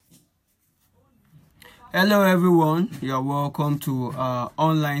Hello everyone, you're welcome to our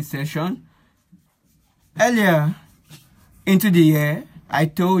online session. Earlier into the year, I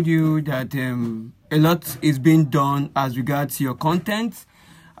told you that a lot is being done as regards your content.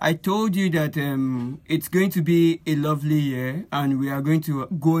 I told you that it's going to be a lovely year and we are going to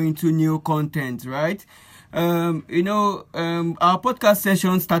go into new content, right? Our podcast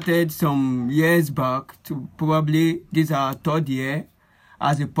session started some years back to probably this is our third year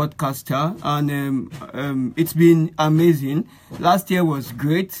as a podcaster, and it's been amazing. Last year was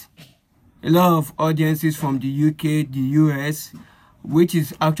great. A lot of audiences from the UK, the US, which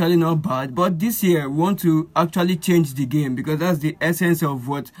is actually not bad. But this year, we want to actually change the game because that's the essence of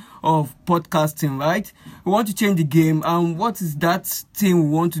podcasting, right? We want to change the game, and what is that thing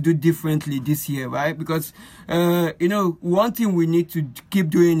we want to do differently this year, right? Because one thing we need to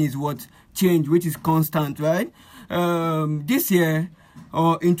keep doing is change, which is constant, right? This year,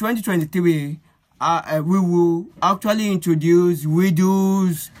 in 2023, we will actually introduce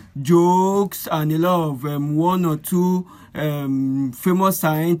riddles, jokes, and a lot of one or two famous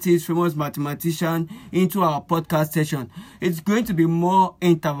scientists, famous mathematicians into our podcast session. It's going to be more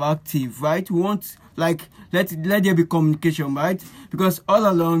interactive, right? We want let there be communication, right? Because all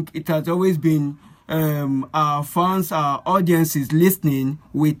along it has always been our fans, our audiences listening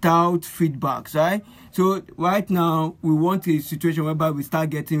without feedbacks, right? So right now, we want a situation whereby we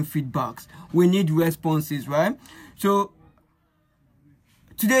start getting feedbacks. We need responses, right? So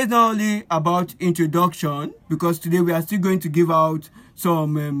today is not only about introduction, because today we are still going to give out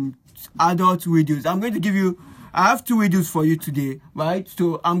some adult videos. I have two videos for you today, right?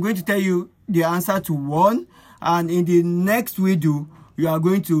 So I'm going to tell you the answer to one, and in the next video, you are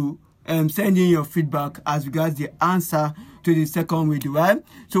going to send in your feedback as regards the answer to the second video, right?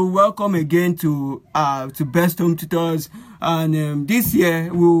 So welcome again to Best Home Tutors, and this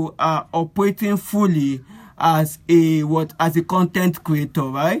year we are operating fully as a content creator,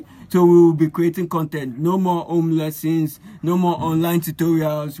 right? So we will be creating content. No more home lessons, no more online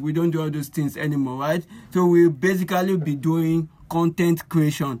tutorials. We don't do all those things anymore, right? So we'll basically be doing content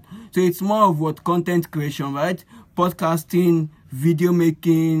creation. So it's more of content creation, right? Podcasting, video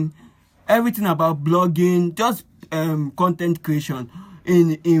making, everything about blogging, just content creation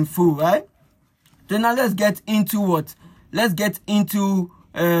in full, right? So now let's get into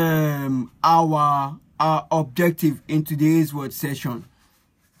our objective in today's session.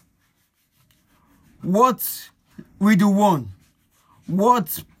 What we do one?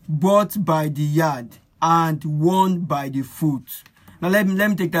 What's bought by the yard and won by the foot? Now let me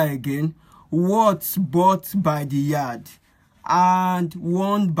take that again. What's bought by the yard and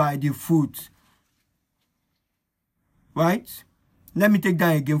won by the foot? Right? Let me take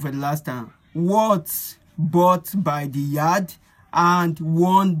that again for the last time. What's bought by the yard and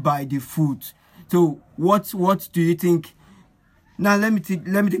won by the foot? So what do you think? Now let me take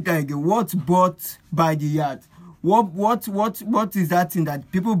that again. What's bought by the yard? What is that thing that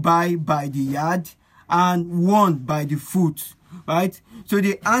people buy by the yard and won by the foot? Right? So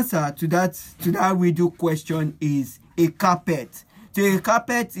the answer to that video question is a carpet. So a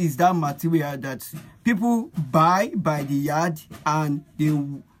carpet is that material that people buy by the yard and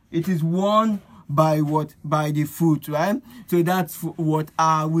it is worn by the foot, right? So that's what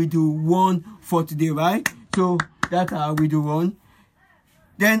we do one for today, right? So that's how we do one.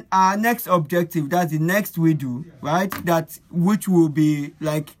 Then our next objective, that's the next video, right? That which will be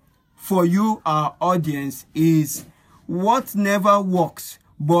for you, our audience, is what never works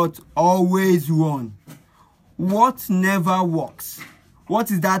but always run. What never works? What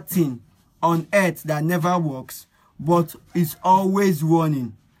is that thing on earth that never works but is always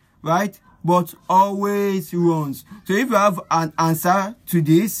running, right? But always runs. So if you have an answer to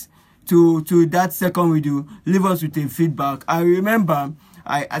this, to that second video, leave us with a feedback. And remember,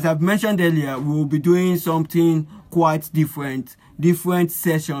 as I've mentioned earlier, we will be doing something quite different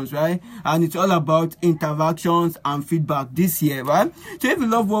sessions, right? And it's all about interactions and feedback this year, right? So if you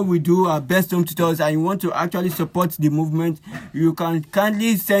love what we do at Best Home Tutors and you want to actually support the movement, you can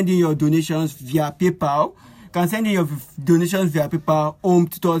kindly send in your donations via PayPal.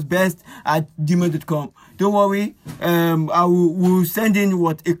 hometutorsbest@gmail.com. Don't worry, we'll send in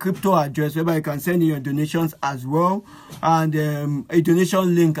a crypto address whereby you can send in your donations as well, and a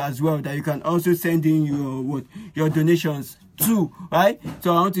donation link as well that you can also send in your donations too, right?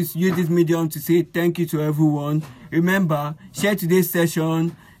 So I want to use this medium to say thank you to everyone. Remember, share today's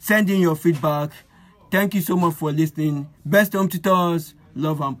session, send in your feedback. Thank you so much for listening. Best Home Tutors,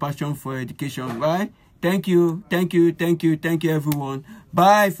 love and passion for education, right? Thank you, everyone.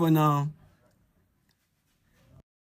 Bye for now.